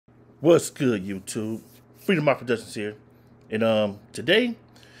What's good, YouTube? Freedom Mike Productions here, and today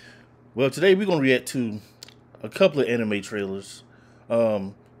we're gonna react to a couple of anime trailers.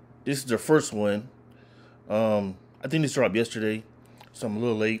 This is the first one. I think this dropped yesterday, so I'm a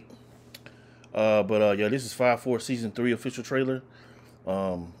little late. But yeah, this is Fire Force Season 3 official trailer.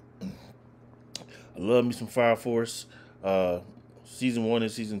 I love me some Fire Force. Season 1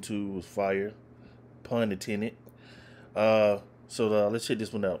 and Season 2 was fire, pun intended. So let's check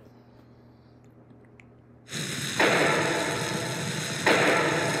this one out.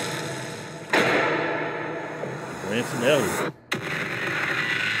 Grand finale.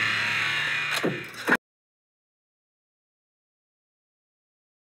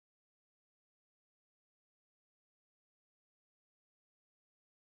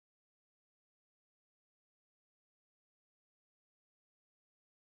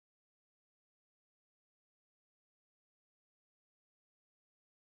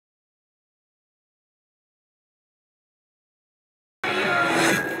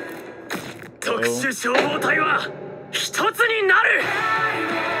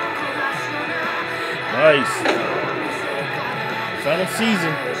 Nice. Final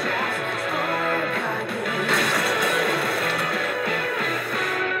season.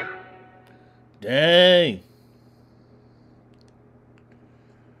 Dang.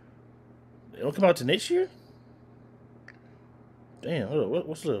 They don't come out to next year? Damn, hold on,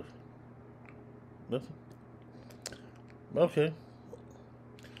 what's up? Nothing? Okay.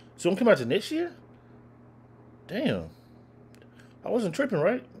 So it don't come out to next year? Damn. I wasn't tripping,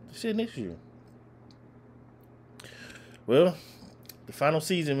 right? They said next year. Well, the final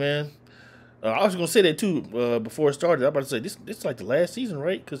season, man. I was gonna say that too before it started. I was about to say this is like the last season,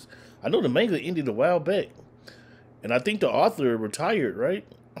 right? Because I know the manga ended a while back, and I think the author retired, right?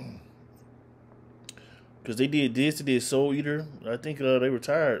 Because they did this, they did Soul Eater. I think they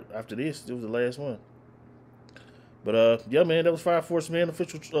retired after this. It was the last one. But yeah, man, that was Fire Force, man,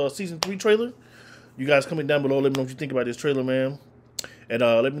 official Season 3 trailer. You guys comment down below. Let me know what you think about this trailer, man. And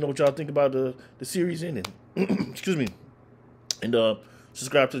let me know what y'all think about the series ending. Excuse me. And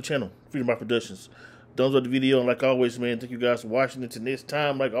subscribe to the channel, Freedom Mike Productions. Thumbs up the video. And like always, man, thank you guys for watching. Until next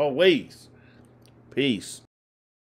time, like always, peace.